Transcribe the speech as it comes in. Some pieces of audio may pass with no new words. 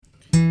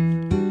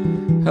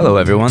Hello,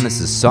 everyone.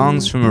 This is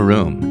Songs from a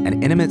Room,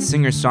 an intimate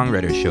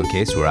singer-songwriter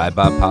showcase where I,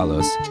 Bob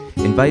Palos,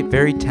 invite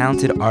very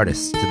talented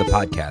artists to the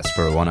podcast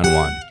for a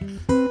one-on-one.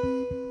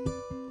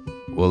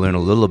 We'll learn a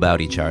little about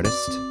each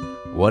artist,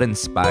 what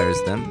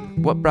inspires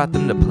them, what brought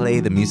them to play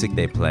the music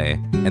they play,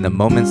 and the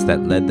moments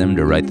that led them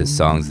to write the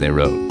songs they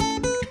wrote.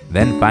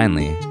 Then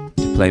finally,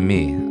 to play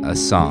me a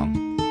song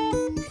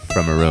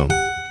from a room.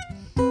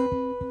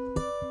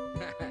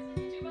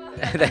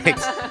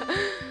 Thanks.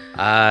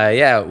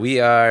 We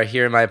are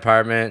here in my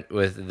apartment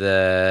with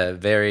the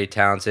very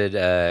talented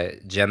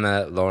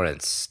Gemma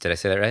Lawrence. Did I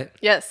say that right?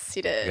 Yes,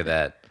 you did. Look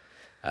at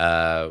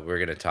that. We're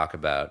going to talk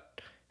about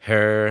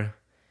her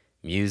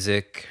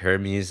music, her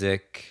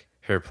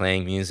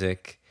playing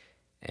music,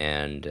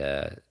 and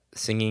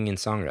singing and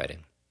songwriting.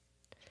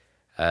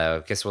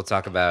 I guess we'll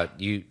talk about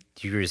you.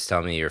 You were just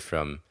telling me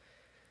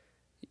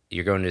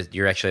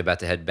you're actually about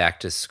to head back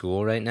to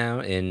school right now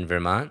in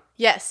Vermont?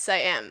 Yes, I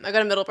am. I go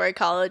to Middlebury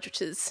College,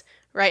 which is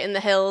right in the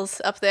hills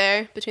up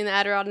there between the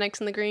Adirondacks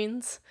and the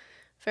Greens.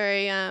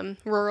 Very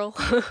rural.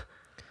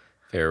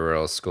 Very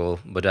rural school.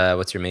 But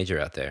what's your major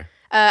out there?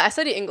 I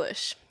study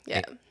English.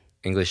 Yeah.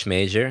 English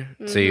major?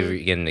 Mm-hmm. So you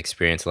get an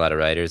experience a lot of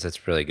writers.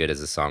 That's really good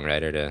as a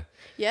songwriter to...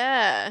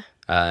 Yeah.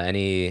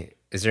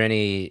 Is there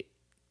any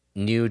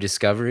new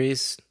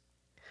discoveries?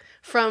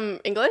 From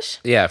English?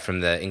 Yeah, from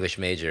the English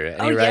major.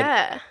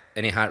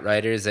 Any hot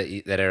writers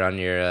that are on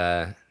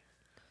your...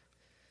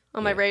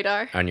 on my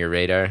radar? On your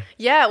radar?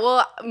 Yeah,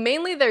 well,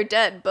 mainly they're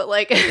dead, but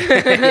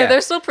they're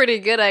still pretty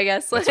good, I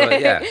guess. You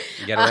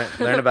gotta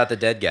learn about the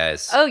dead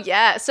guys. Oh,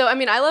 yeah. So,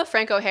 I love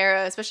Frank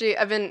O'Hara, especially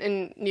I've been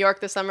in New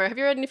York this summer. Have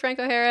you read any Frank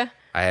O'Hara?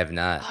 I have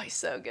not. Oh, he's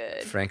so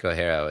good. Frank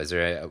O'Hara,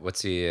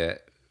 what's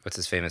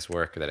his famous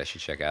work that I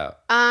should check out?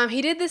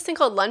 He did this thing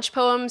called Lunch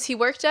Poems. He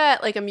worked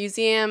at a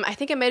museum. I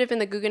think it might have been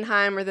the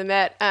Guggenheim or the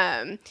Met.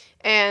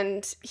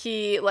 And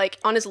he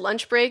on his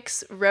lunch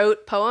breaks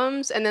wrote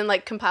poems and then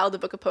compiled a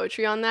book of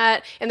poetry on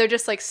that. And they're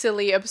just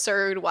silly,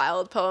 absurd,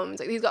 wild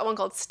poems. He's got one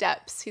called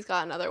Steps. He's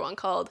got another one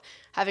called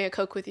Having a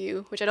Coke with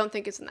You, which I don't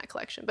think is in that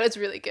collection, but it's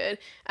really good.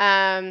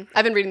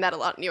 I've been reading that a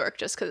lot in New York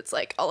just because it's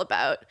all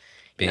about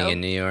being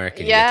in New York,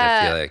 and you get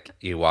to feel like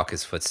you walk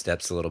his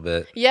footsteps a little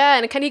bit. Yeah,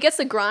 and he gets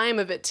the grime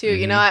of it too.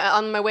 Mm-hmm.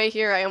 On my way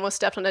here, I almost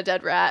stepped on a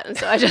dead rat, and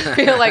so I just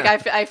feel like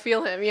I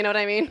feel him. You know what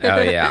I mean?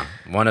 Oh yeah,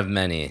 one of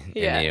many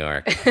in New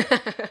York.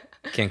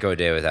 Can't go a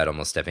day without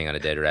almost stepping on a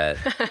dead rat.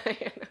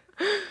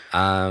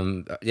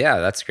 Yeah,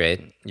 that's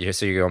great.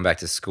 So you're going back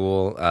to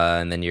school,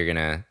 and then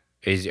are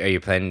you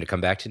planning to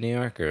come back to New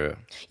York, or?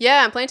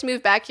 Yeah, I'm planning to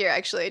move back here.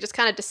 Actually, I just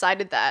kind of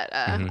decided that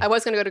I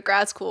was going to go to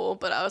grad school,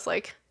 but I was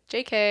like,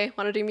 JK,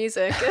 want to do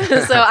music.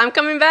 So I'm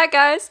coming back,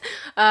 guys.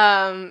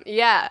 I'm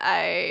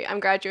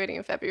graduating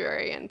in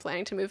February and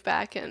planning to move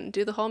back and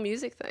do the whole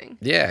music thing.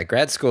 Yeah,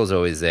 grad school's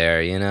always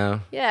there, you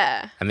know?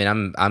 Yeah. I'm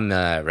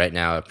right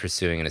now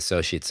pursuing an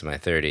associate's in my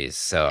 30s,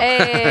 so...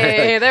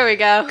 Hey, there we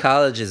go.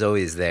 College is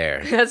always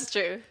there. That's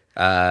true.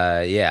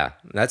 Yeah,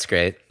 that's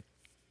great.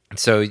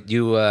 So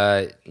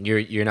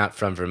you're not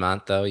from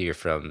Vermont though. You're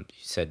from,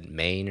 you said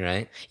Maine,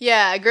 right?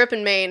 Yeah, I grew up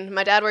in Maine.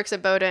 My dad works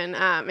at Bowdoin,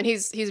 and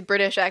he's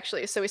British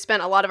actually. So we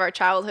spent a lot of our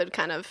childhood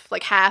kind of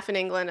half in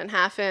England and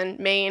half in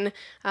Maine,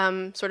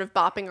 sort of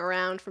bopping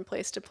around from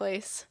place to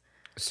place.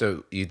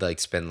 So you'd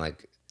spend what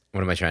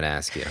am I trying to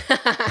ask you?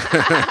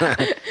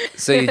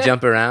 So you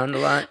jump around a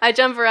lot? I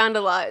jump around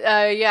a lot.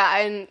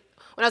 Yeah,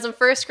 when I was in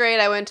first grade,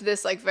 I went to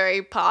this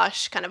very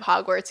posh kind of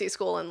Hogwartsy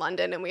school in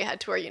London, and we had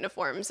to wear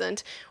uniforms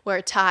and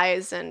wear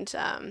ties, and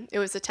it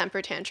was a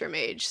temper tantrum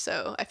age,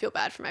 so I feel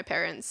bad for my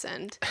parents.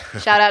 And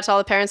shout out to all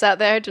the parents out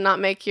there: do not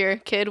make your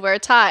kid wear a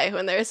tie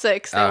when they're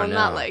 6; they will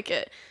not like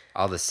it.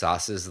 All the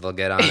sauces they'll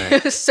get on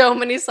it. So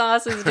many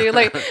sauces, dude.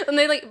 And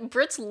they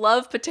Brits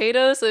love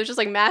potatoes, so there's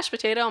just mashed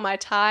potato on my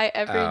tie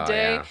every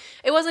day. Yeah.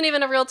 It wasn't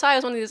even a real tie; it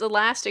was one of these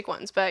elastic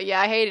ones. But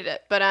yeah, I hated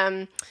it. But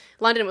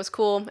London was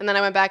cool, and then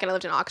I went back and I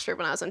lived in Oxford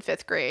when I was in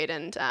 5th grade,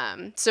 and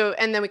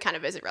then we kind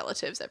of visit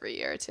relatives every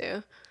year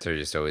too. So you're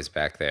just always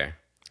back there.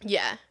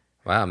 Yeah.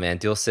 Wow, man,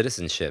 dual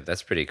citizenship.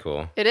 That's pretty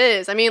cool. It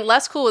is.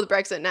 Less cool with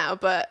Brexit now,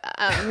 but...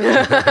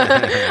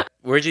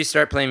 Where'd you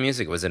start playing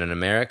music? Was it in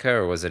America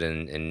or was it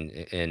in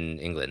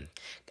England?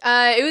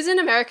 It was in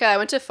America. I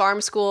went to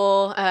farm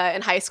school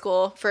in high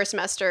school. First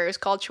semester, it was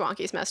called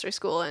Chewonki Semester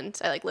School, and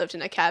I lived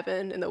in a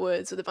cabin in the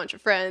woods with a bunch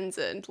of friends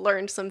and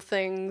learned some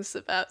things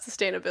about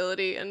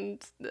sustainability,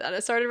 and then I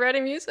started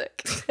writing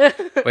music.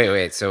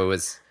 Wait. So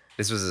this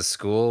was a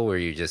school where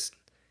you just...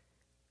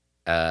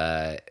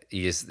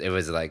 it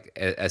was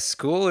a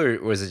school, or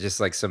was it just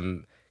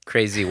some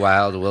crazy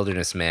wild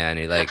wilderness man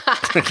who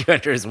took you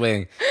under his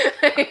wing?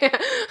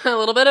 A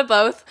little bit of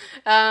both.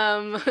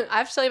 I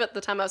have to tell you about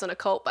the time I was in a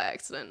cult by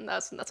accident.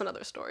 That's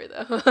another story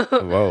though.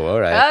 Whoa, all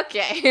right.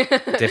 Okay.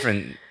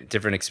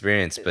 Different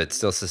experience, but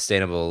still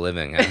sustainable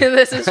living. Huh?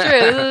 This is true.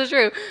 This is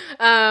true.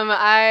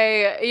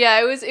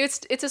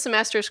 It's a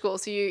semester school,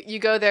 so you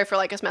go there for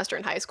like a semester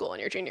in high school in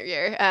your junior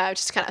year,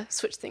 just kind of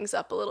switch things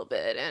up a little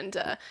bit,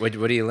 and What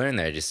do you learn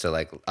there? Just to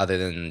like, other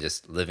than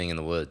just living in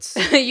the woods.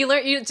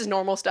 you just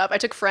normal stuff. I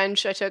took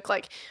French. I took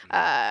like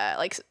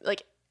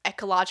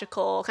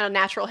ecological kind of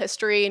natural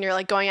history, and you're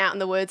like going out in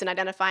the woods and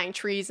identifying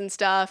trees and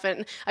stuff,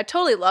 and I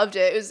totally loved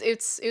it.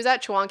 It was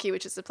at Chewonki,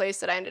 which is the place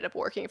that I ended up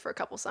working for a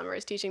couple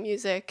summers teaching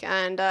music,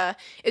 and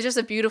it's just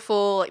a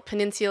beautiful like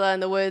peninsula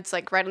in the woods,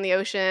 like right on the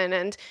ocean,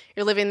 and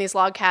you're living in these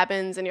log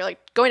cabins, and you're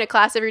like going to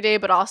class every day,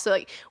 but also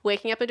like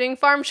waking up and doing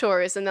farm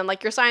chores, and then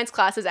like your science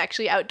class is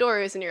actually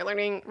outdoors, and you're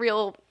learning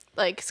real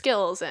like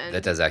skills. And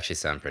That does actually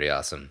sound pretty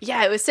awesome.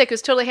 yeah, it was sick. It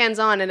was totally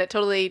hands-on, and it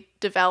totally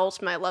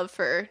developed my love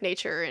for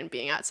nature and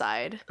being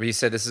outside. But you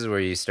said this is where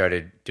you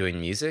started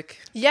doing music?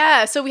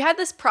 Yeah, so we had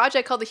this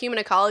project called the Human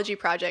Ecology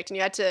Project, and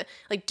you had to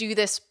like do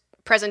this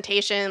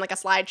presentation, like a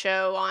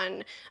slideshow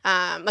on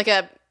like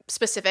a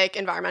specific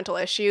environmental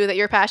issue that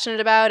you're passionate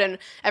about, and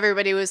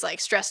everybody was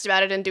like stressed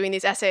about it and doing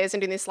these essays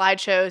and doing these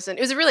slideshows, and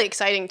it was a really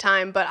exciting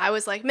time. But I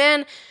was like,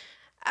 man,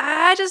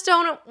 I just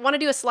don't want to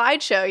do a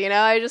slideshow, you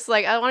know? I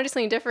want to do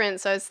something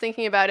different. So I was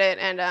thinking about it,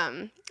 and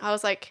I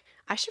was like,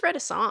 I should write a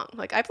song.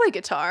 Like, I play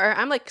guitar.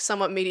 I'm like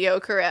somewhat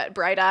mediocre at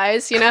Bright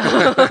Eyes, you know?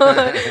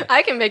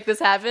 I can make this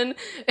happen.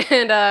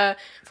 And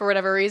for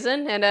whatever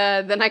reason. And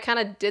then I kind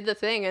of did the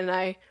thing, and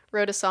I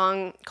wrote a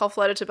song called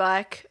Flooded to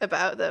Black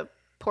about the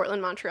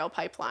Portland-Montreal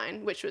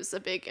pipeline, which was a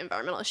big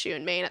environmental issue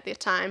in Maine at the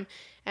time.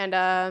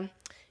 And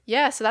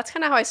yeah, so that's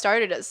kind of how I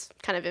started, as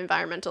kind of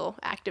environmental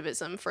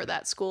activism for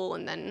that school,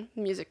 and then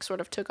music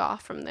sort of took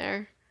off from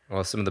there.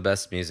 Well, some of the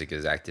best music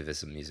is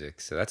activism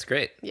music, so that's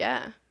great.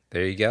 Yeah,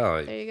 There you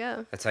go. there you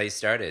go. That's how you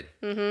started.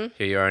 Mm-hmm.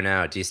 Here you are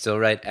now. Do you still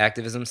write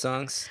activism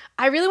songs?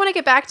 I really want to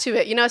get back to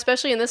it, you know,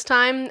 especially in this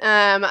time.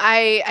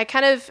 I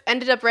kind of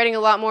ended up writing a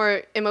lot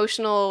more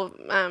emotional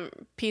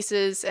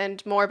pieces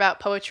and more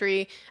about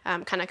poetry,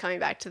 kind of coming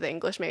back to the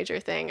English major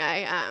thing.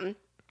 I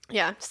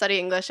study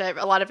English. A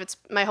lot of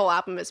my whole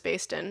album is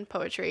based in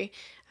poetry.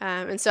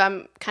 And so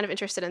I'm kind of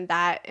interested in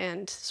that,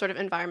 and sort of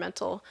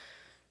environmental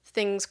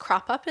things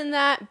crop up in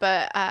that.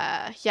 But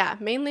yeah,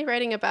 mainly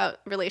writing about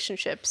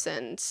relationships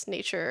and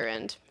nature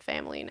and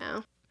family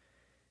now.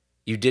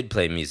 You did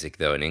play music,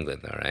 though, in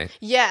England, though, right?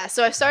 Yeah,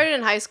 so I started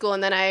in high school,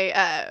 and then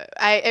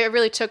it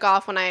really took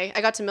off when I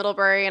got to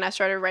Middlebury, and I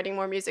started writing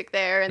more music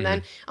there. And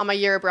then on my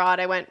year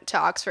abroad, I went to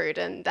Oxford,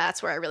 and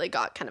that's where I really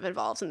got kind of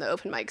involved in the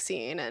open mic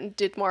scene and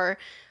did more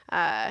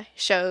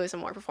shows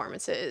and more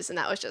performances, and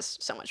that was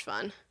just so much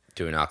fun.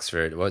 Doing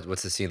Oxford.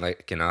 What's the scene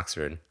like in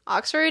Oxford?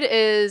 Oxford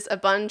is a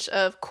bunch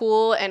of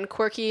cool and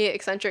quirky,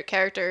 eccentric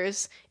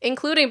characters,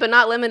 including but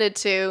not limited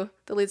to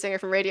the lead singer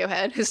from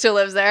Radiohead, who still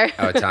lives there.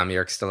 Oh, Tom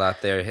York's still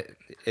out there,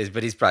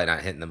 but he's probably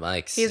not hitting the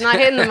mics. He's not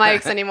hitting the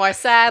mics anymore,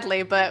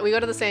 sadly, but we go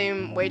to the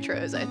same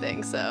Waitrose, I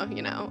think, so,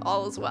 you know,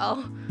 all is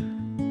well.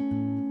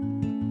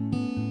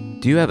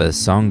 Do you have a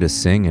song to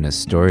sing and a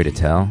story to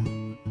tell?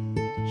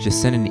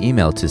 Just send an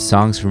email to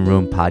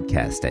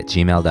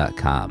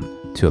songsfromroompodcast@gmail.com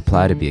to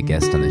apply to be a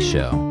guest on the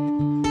show.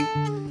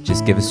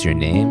 Just give us your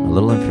name, a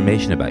little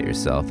information about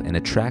yourself, and a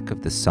track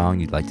of the song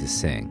you'd like to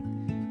sing.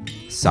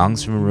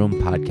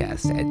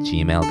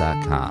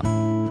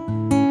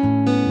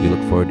 songsfromroompodcast@gmail.com. We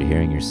look forward to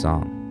hearing your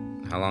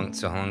song. How long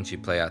did you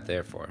play out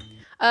there for?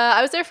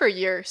 I was there for a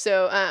year.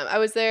 So I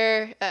was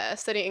there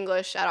studying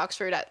English at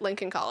Oxford at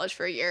Lincoln College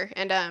for a year.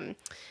 And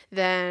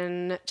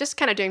then just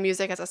kind of doing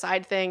music as a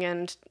side thing,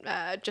 and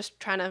just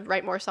trying to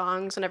write more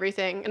songs and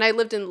everything. And I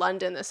lived in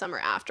London the summer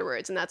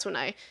afterwards, and that's when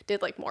I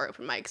did like more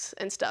open mics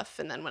and stuff.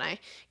 And then when I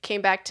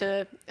came back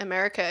to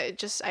America,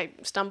 I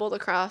stumbled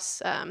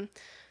across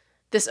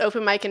this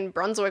open mic in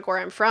Brunswick, where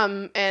I'm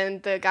from,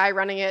 and the guy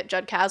running it,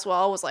 Judd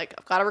Caswell, was like,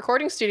 I've got a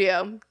recording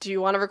studio. Do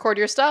you want to record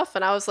your stuff?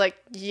 And I was like,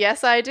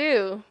 yes, I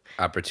do.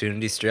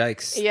 Opportunity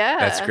strikes. Yeah.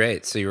 That's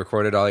great. So you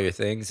recorded all your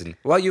things, and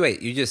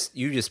you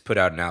just put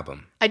out an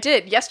album. I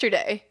did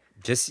yesterday.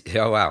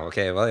 Oh wow.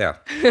 Okay. Well, yeah.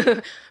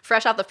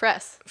 Fresh off the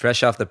press.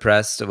 Fresh off the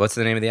press. What's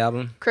the name of the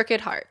album?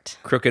 Crooked Heart.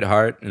 Crooked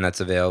Heart, and that's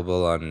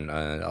available on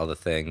all the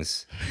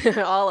things.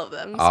 All of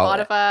them. All-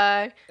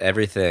 Spotify,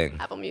 Everything.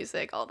 Apple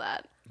Music, all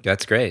that.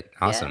 That's great.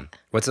 Awesome. Yeah.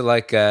 What's it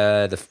like?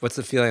 What's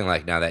the feeling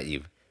like now that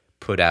you've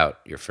put out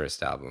your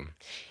first album?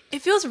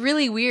 It feels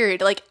really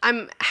weird. Like,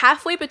 I'm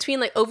halfway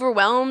between like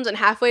overwhelmed and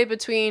halfway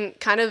between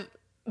kind of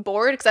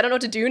bored, because I don't know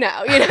what to do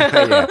now, you know?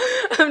 Yeah.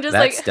 I'm just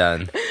That's like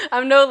done.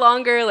 I'm no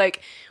longer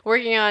like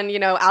working on,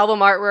 album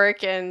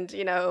artwork and,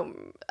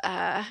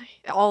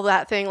 all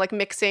that thing, like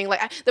mixing.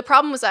 Like the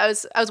problem was I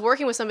was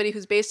working with somebody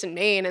who's based in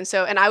Maine, and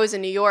I was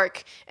in New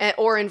York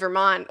or in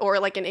Vermont or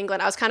like in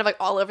England. I was kind of like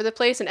all over the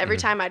place, and every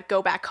time I'd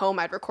go back home,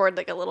 I'd record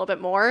like a little bit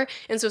more.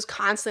 And so it was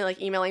constantly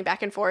like emailing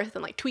back and forth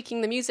and like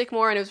tweaking the music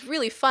more, and it was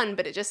really fun,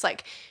 but it was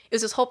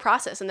this whole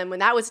process. And then when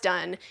that was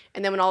done,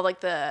 and then when all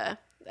like the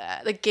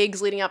the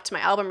gigs leading up to my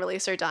album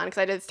release are done because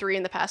I did 3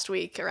 in the past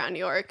week around New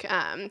York,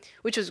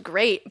 which was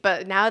great.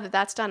 But now that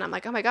that's done, I'm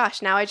like, oh my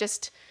gosh, now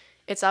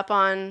it's up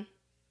on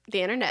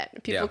the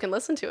internet. People Yeah. can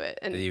listen to it.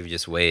 And You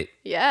just wait.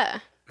 yeah.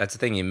 That's the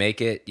thing. You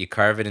make it, you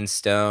carve it in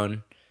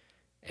stone,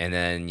 and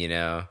then,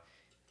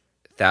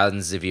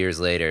 thousands of years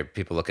later,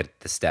 people look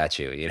at the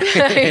statue, You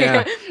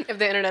know? If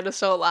the internet is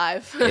still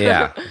alive.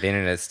 Yeah, the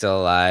internet's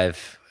still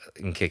alive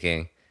and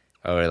kicking,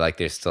 or like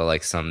there's still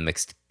like some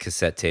mixed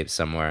cassette tape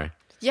somewhere.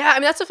 Yeah, I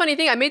mean, that's the funny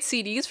thing. I made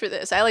CDs for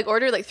this. I like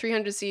ordered like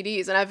 300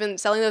 CDs and I've been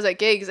selling those at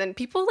gigs and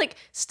people like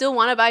still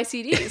want to buy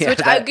CDs, Yeah, which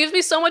that- gives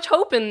me so much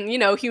hope in,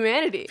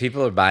 humanity.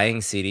 People are buying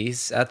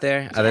CDs out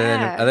there,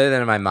 Yeah. other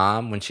than my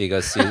mom when she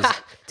goes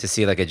to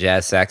see like a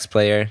jazz sax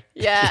player.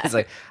 Yeah. It's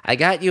like, I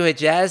got you a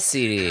jazz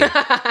CD.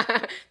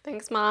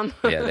 Thanks, Mom.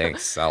 Yeah,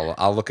 thanks.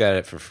 I'll look at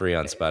it for free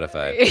on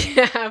Spotify.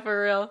 Yeah,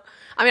 for real.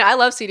 I mean, I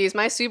love CDs.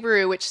 My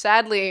Subaru, which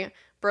sadly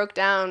broke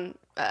down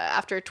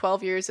after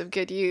 12 years of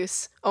good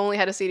use, only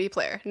had a CD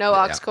player. No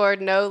aux Yeah.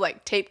 cord, no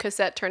like tape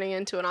cassette turning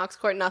into an aux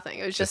cord, nothing.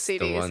 It was just CDs.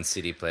 The one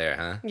CD player,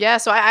 huh? Yeah,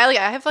 so I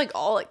have like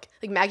all like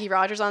Maggie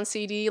Rogers on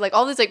CD, like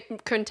all these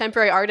like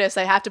contemporary artists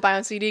I have to buy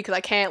on CD because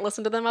I can't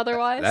listen to them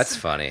otherwise. That's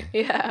funny.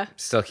 yeah.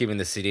 Still keeping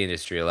the CD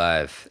industry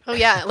alive. Oh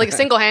yeah, like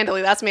single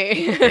handedly, that's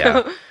me.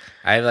 Yeah.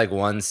 I have like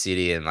one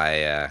CD in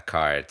my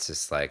car. It's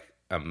just like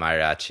a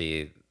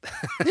mariachi.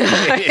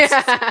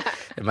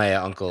 My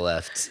uncle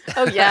left.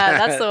 Oh yeah,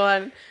 that's the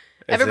one.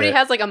 Everybody it.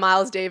 has like a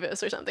Miles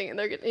Davis or something, and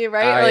they're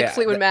right, Oh, or like yeah.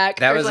 Fleetwood Mac.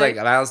 That or, was like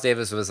Miles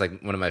Davis was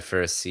like one of my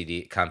first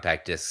CD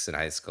compact discs in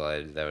high school.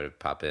 That would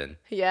pop in.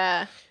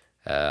 yeah.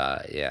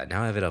 Yeah.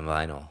 Now I have it on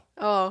vinyl.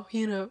 Oh,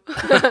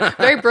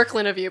 very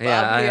Brooklyn of you, Bob.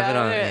 Yeah, I have it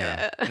on.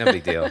 Yeah, no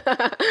big deal.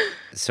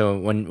 So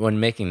when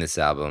making this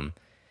album,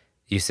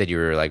 you said you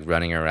were like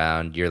running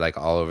around. You're like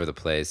all over the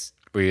place.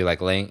 Were you like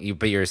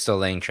but you're still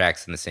laying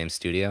tracks in the same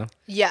studio?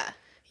 Yeah.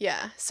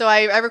 Yeah. So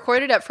I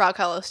recorded at Frog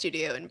Hollow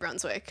Studio in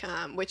Brunswick,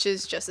 which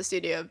is just the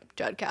studio of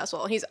Judd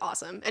Caswell. He's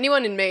awesome.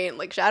 Anyone in Maine,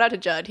 like shout out to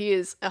Judd. He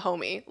is a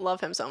homie.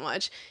 Love him so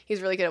much.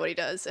 He's really good at what he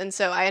does. And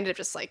so I ended up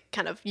just like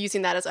kind of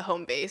using that as a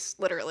home base,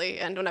 literally.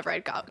 And whenever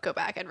I'd go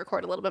back, I'd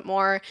record a little bit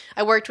more.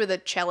 I worked with a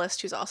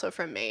cellist who's also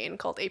from Maine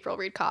called April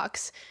Reed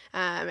Cox.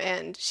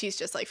 And she's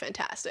just like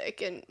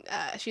fantastic. And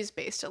she's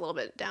based a little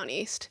bit down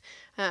east.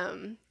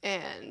 And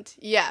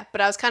yeah,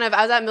 but I was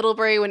at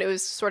Middlebury when it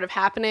was sort of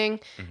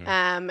happening.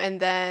 And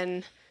then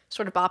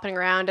sort of bopping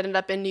around, ended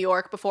up in New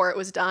York before it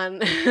was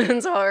done.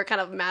 And so we were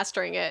kind of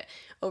mastering it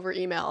over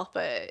email,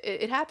 but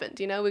it happened,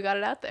 we got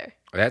it out there.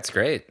 That's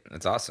great.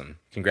 That's awesome.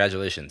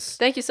 Congratulations.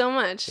 Thank you so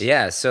much.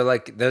 Yeah. So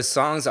like those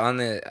songs on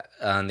the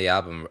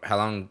album, how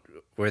long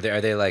were they?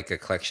 Are they like a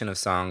collection of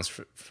songs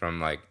from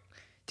like?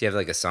 Do you have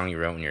like a song you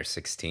wrote when you were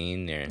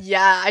 16? Or?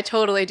 Yeah, I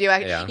totally do.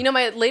 Yeah.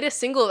 My latest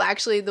single is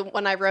actually the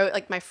one I wrote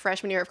like my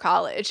freshman year of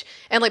college,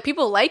 and like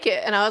people like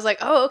it, and I was like,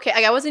 oh okay.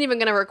 Like, I wasn't even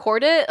gonna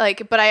record it,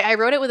 but I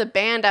wrote it with a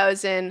band I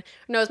was in.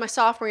 No, it was my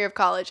sophomore year of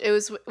college. We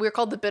were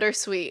called the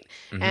Bittersweet,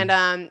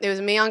 and it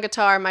was me on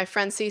guitar, my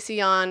friend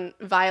Cece on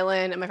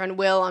violin, and my friend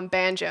Will on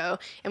banjo,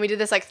 and we did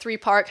this like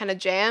 3-part kind of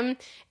jam,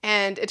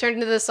 and it turned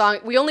into this song.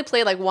 We only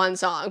played like one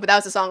song, but that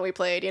was the song we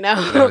played.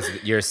 That was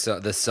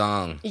the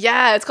song.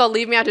 Yeah, it's called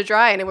Leave Me Out to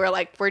Dry, and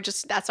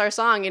that's our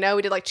song, We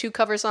did like 2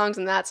 cover songs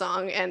in that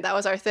song, and that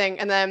was our thing.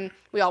 And then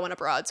we all went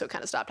abroad, so it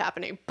kind of stopped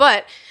happening.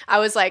 But I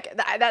was like,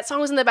 that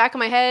song was in the back of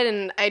my head,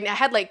 and I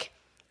had like,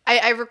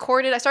 I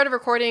started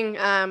recording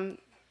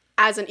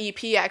as an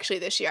EP actually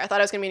this year. I thought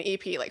it was going to be an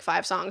EP, like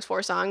 5 songs,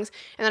 4 songs.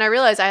 And then I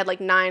realized I had like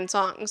 9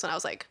 songs, and I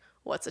was like,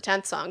 what's the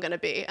 10th song going to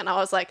be? And I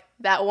was like,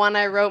 that one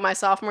I wrote my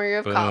sophomore year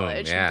of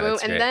college. Yeah, Boom.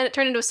 And then it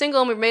turned into a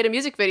single, and we made a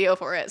music video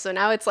for it. So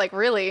now it's like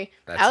really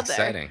out there.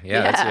 Exciting.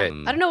 Yeah, that's great.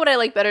 I don't know what I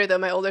like better though,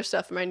 my older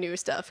stuff or my new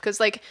stuff. Because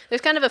like there's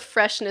kind of a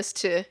freshness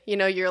to,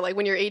 you're like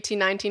when you're 18,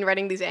 19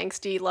 writing these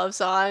angsty love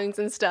songs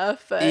and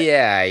stuff. But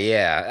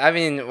Yeah. I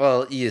mean,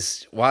 well, you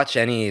just watch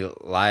any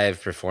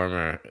live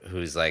performer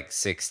who's like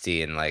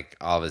 60 and like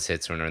all of his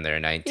hits when they're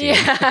 19.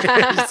 Yeah.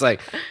 It's like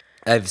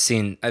I've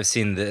seen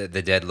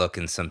the dead look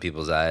in some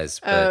people's eyes.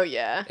 But oh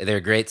yeah. they're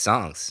great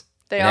songs.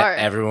 They And are.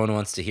 Everyone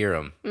wants to hear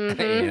them.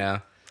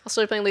 I'll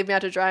start playing Leave Me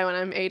Out to Dry when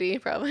I'm 80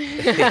 probably.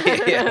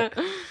 Yeah.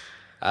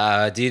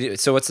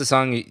 So what's the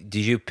song? Did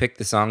you pick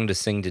the song to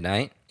sing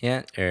tonight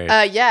yet? Or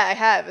Yeah, I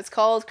have. It's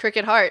called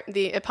Cricket Heart,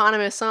 the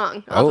eponymous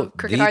song of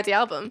Cricket Heart, the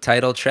album.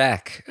 Title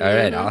track. All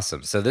right,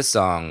 awesome. So this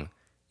song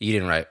you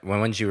didn't write.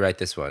 When did you write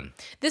this one?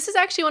 This is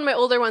actually one of my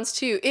older ones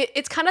too.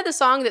 It's kind of the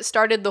song that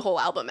started the whole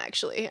album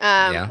actually,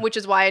 which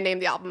is why I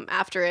named the album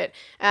after it.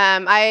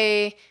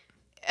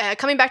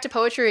 Coming back to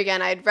poetry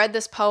again, I'd read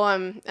this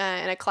poem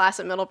in a class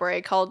at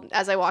Middlebury called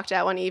As I Walked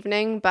Out One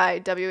Evening by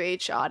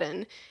W.H.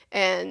 Auden.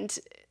 And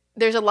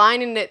there's a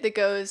line in it that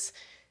goes,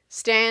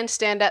 stand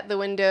at the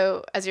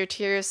window as your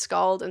tears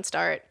scald and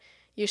start.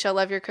 You shall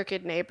love your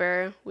crooked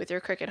neighbor with your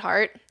crooked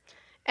heart.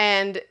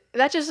 And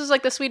that just was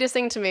like the sweetest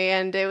thing to me.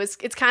 And it's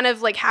kind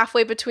of like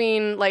halfway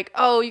between like,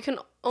 oh, you can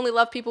only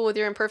love people with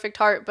your imperfect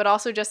heart, but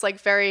also just like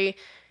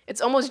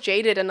it's almost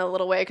jaded in a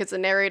little way because the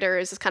narrator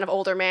is this kind of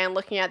older man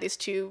looking at these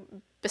 2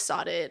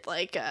 besotted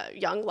like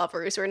young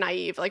lovers who are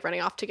naive, like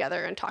running off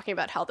together and talking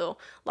about how they'll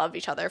love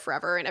each other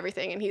forever and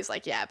everything. And he's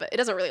like, yeah, but it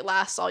doesn't really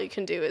last. All you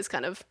can do is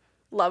kind of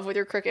love with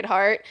your crooked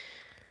heart.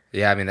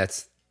 Yeah, I mean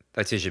that's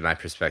usually my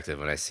perspective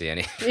when I see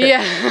any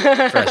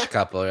Yeah. fresh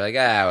couple. They're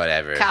like,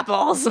 whatever.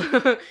 Couples.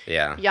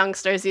 Yeah.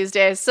 Youngsters these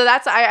days. So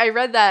I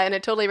read that and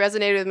it totally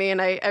resonated with me.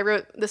 And I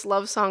wrote this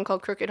love song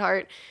called Crooked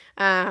Heart.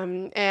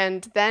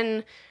 And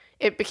then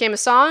it became a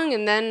song,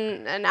 and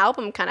then an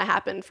album kind of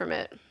happened from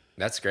it.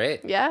 That's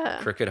great. Yeah.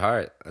 Crooked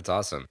Heart. That's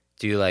awesome.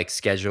 Do you like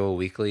schedule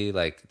weekly,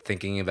 like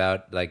thinking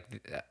about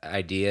like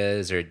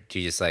ideas, or do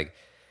you just like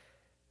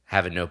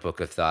have a notebook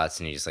of thoughts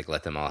and you just like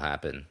let them all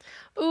happen?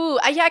 Ooh,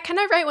 I kind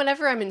of write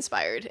whenever I'm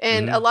inspired,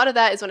 and Mm-hmm. a lot of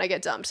that is when I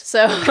get dumped.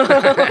 So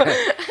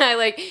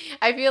I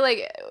feel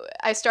like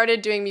I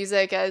started doing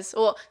music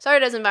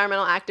started as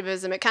environmental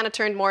activism. It kind of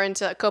turned more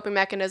into a coping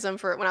mechanism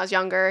for when I was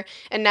younger,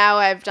 and now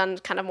I've done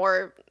kind of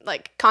more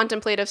like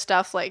contemplative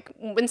stuff. Like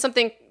when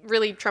something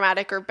really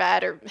traumatic or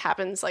bad or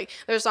happens, like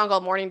there's a song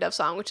called Morning Dove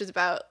Song, which is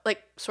about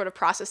like sort of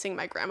processing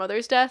my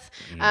grandmother's death,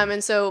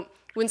 and so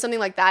when something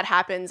like that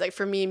happens, like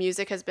for me,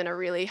 music has been a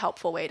really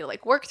helpful way to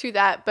like work through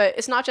that. But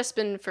it's not just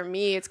been for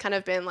me. It's kind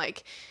of been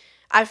like,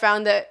 I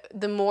found that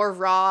the more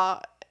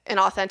raw and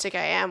authentic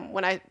I am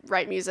when I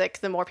write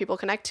music, the more people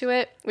connect to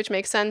it, which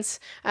makes sense.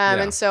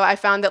 Yeah. And so I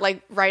found that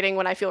like writing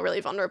when I feel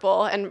really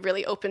vulnerable and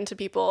really open to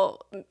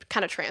people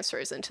kind of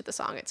transfers into the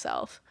song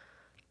itself.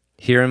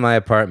 Here in my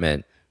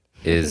apartment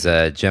is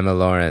Gemma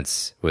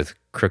Lawrence with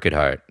Crooked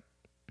Heart.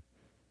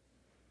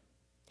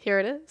 Here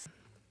it is.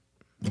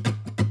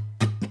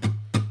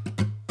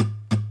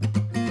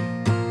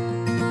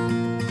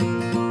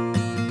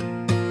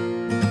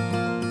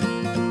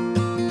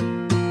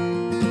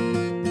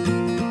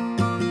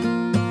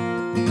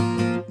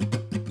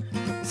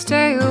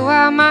 Stay a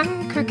while, my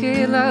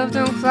crooked love,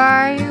 don't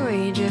fly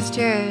away just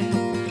yet.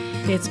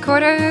 It's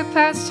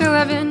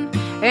 11:15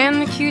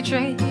 and the Q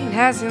train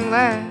hasn't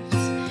left,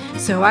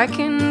 so I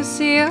can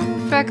see your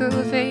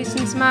freckled face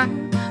and smile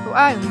a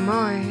while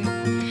more,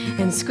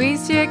 and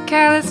squeeze your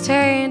calloused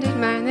hand in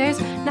mine.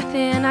 There's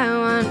nothing I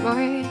want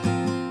more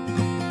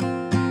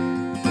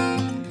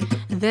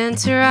than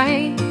to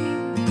ride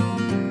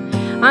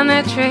on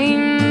that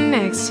train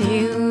next to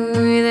you,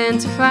 than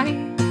to fly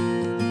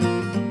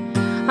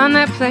on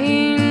that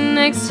plane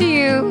next to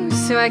you,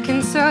 so I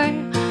can soar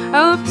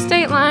over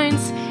state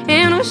lines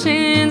and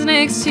oceans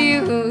next to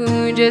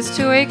you, just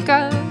to wake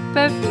up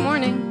every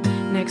morning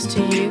next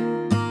to you.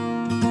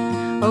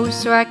 Oh,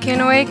 so I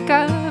can wake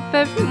up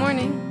every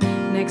morning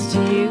next to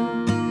you,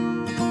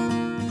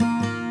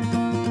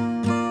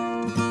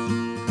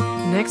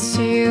 next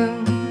to you.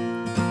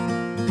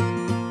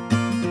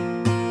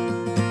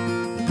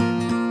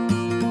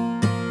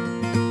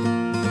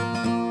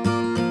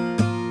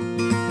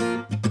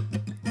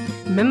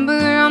 Remember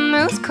on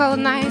those cold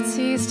nights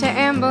you used to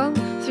amble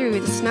through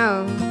the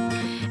snow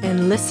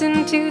and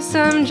listen to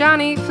some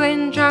Johnny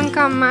Flynn drunk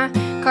on my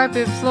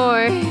carpet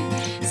floor.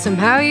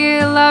 Somehow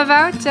your love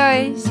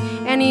outdoes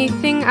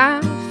anything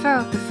I've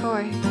felt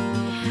before.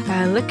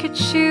 I look at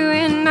you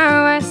and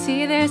now I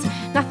see there's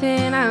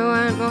nothing I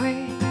want more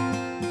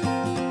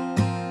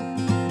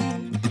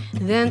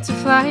than to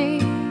fly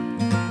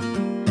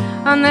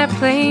on that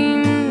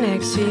plane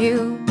next to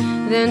you,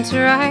 than to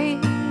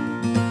ride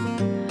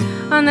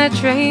on that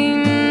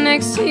train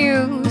next to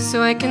you,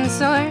 so I can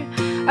soar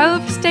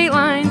over state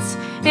lines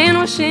and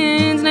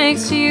oceans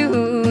next to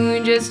you,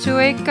 just to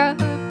wake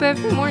up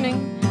every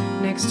morning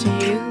next to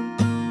you.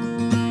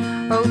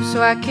 Oh,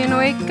 so I can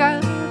wake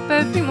up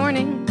every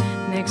morning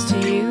next to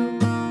you,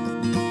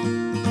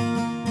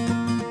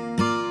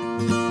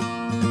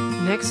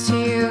 next to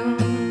you.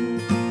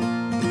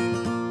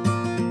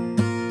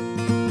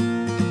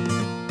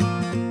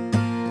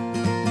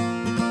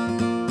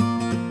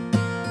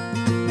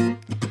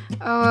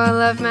 Oh, I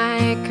love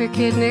my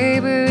crooked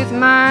neighbor with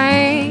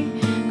my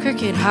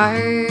crooked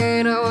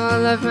heart. Oh, I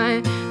love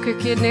my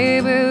crooked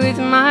neighbor with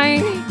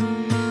my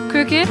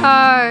crooked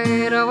heart.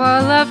 Oh, I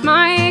love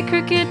my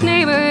crooked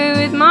neighbor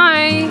with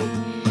my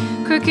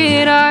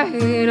crooked heart.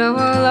 Oh,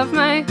 I love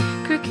my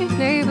crooked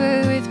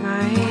neighbor with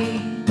my.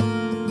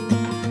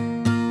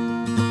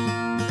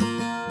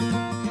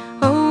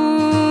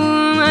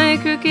 Oh, my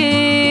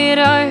crooked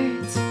heart.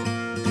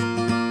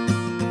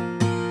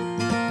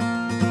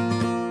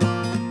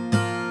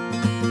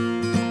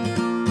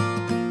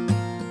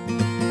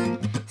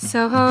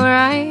 So I'll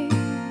ride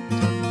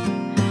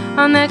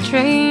on that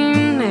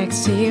train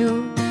next to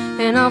you,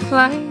 and I'll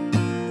fly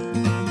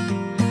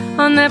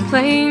on that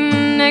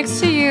plane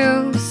next to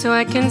you, so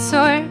I can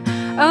soar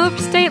over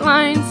state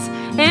lines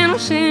and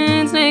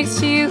oceans next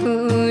to you,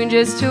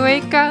 just to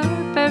wake up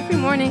every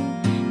morning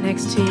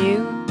next to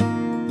you.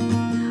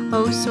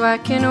 Oh, so I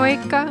can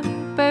wake up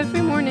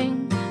every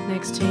morning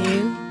next to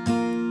you.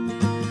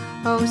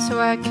 Oh,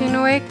 so I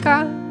can wake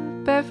up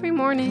every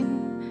morning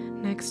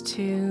next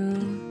to you.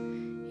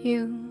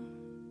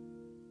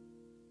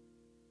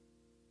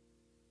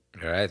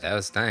 All right, that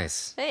was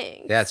nice.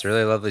 Thanks. Yeah, it's a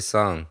really lovely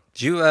song.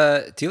 Do you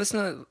listen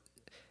to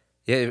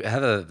Yeah, I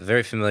have a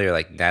very familiar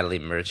like Natalie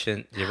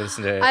Merchant. You ever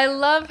listen to her? I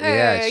love her.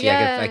 Yeah,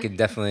 Yeah, I could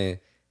definitely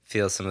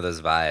feel some of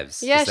those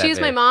vibes. Yeah, Just that she's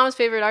my very- mom's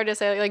favorite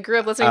artist. I like grew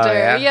up listening Oh, to her.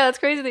 yeah? Yeah, it's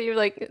crazy that you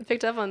like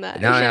picked up on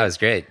that. No, it was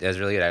great. It was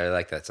really good. I really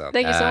like that song.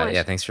 Thank you so much.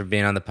 Yeah, thanks for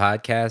being on the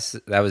podcast.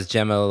 That was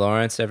Gemma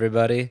Lawrence,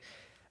 everybody.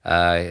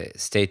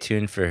 Stay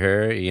tuned for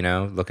her. You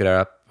know, look it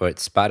up. What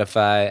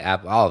Spotify,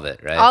 App, all of it,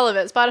 right? All of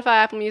it.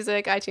 Spotify, Apple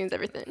Music, iTunes,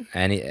 everything.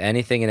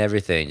 Anything and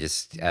everything.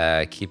 Just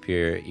keep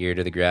your ear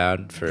to the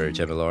ground for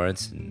Gemma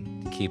Lawrence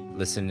and keep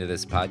listening to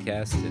this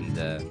podcast. And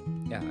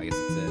yeah, I guess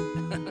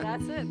that's it.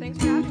 That's it. Thanks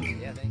for having me.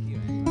 Yeah, thank you.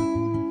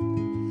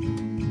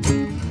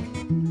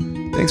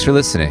 Thanks for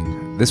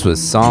listening. This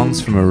was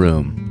Songs from a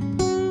Room.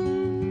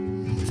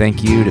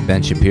 Thank you to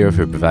Ben Shapiro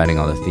for providing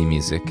all the theme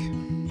music.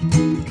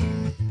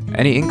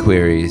 Any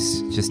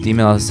inquiries, just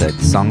email us at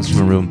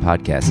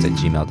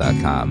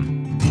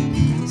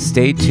songsfromaroom@gmail.com.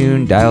 Stay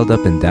tuned, dialed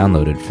up, and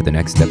downloaded for the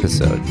next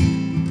episode.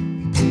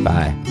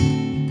 Bye.